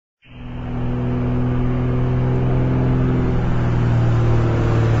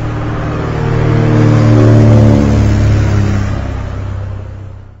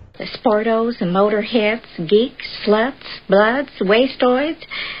tordos, motorheads, geeks, sluts, bloods, wastoids,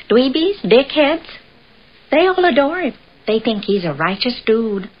 dweebies, dickheads. They all adore him. They think he's a righteous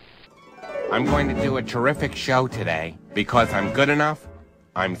dude. I'm going to do a terrific show today because I'm good enough,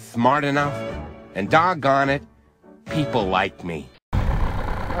 I'm smart enough, and doggone it, people like me.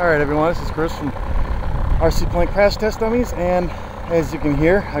 Alright everyone, this is Chris from RC Plane Crash Test Dummies, and as you can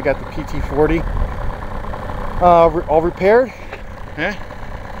hear, I got the PT40 all repaired.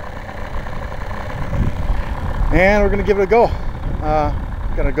 And we're going to give it a go.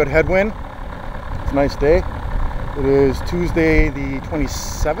 Got a good headwind. It's a nice day. It is Tuesday the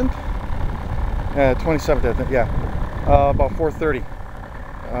 27th. 27th, I think, yeah. About 4:30.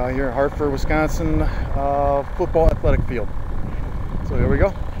 Here in Hartford, Wisconsin, football athletic field. So here we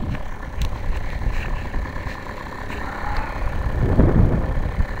go.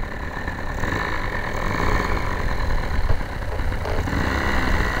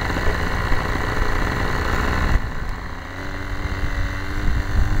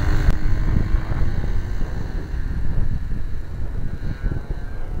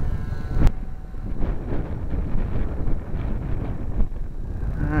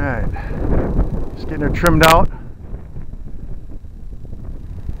 Alright, just getting her trimmed out.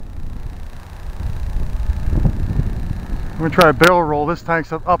 I'm going to try a barrel roll this time,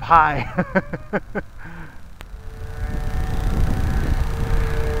 so up high.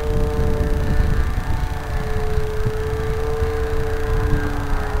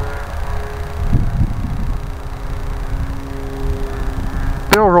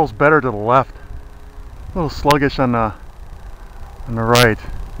 Barrel roll's better to the left. A little sluggish on the right.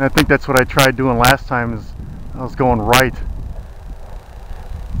 And I think that's what I tried doing last time, is I was going right.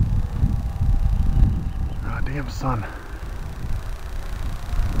 Oh, damn sun.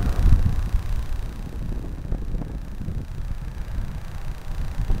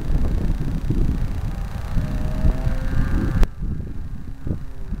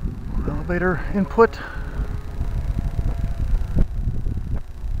 Elevator input.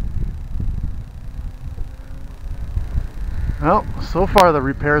 Well, so far the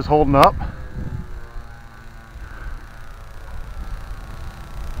repair is holding up.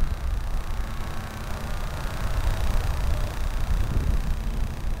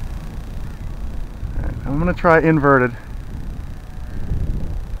 Right, I'm going to try inverted.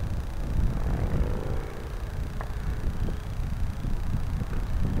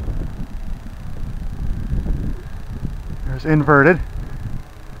 There's inverted.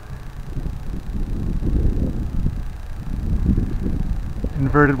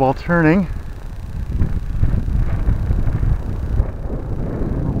 Inverted while turning.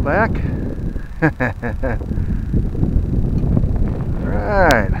 Roll back.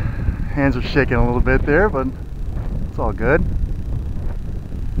 Alright. Hands are shaking a little bit there, but it's all good.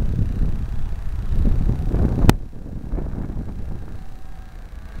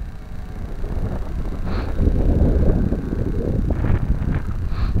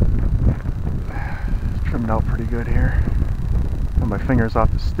 It's trimmed out pretty good here. My fingers off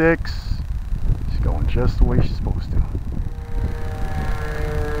the sticks. She's going just the way she's supposed to.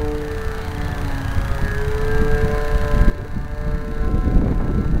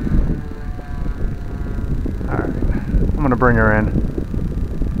 Alright, I'm going to bring her in.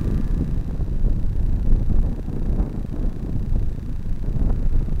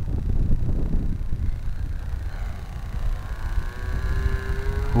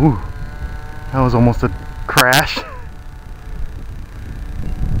 Ooh, that was almost a crash.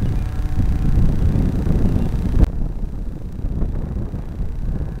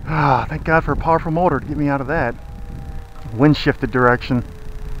 Ah, thank God for a powerful motor to get me out of that. Wind shifted direction.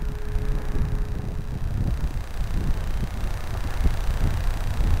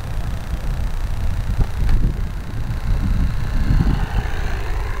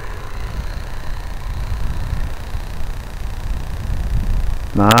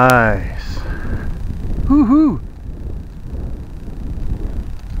 Nice. Woohoo!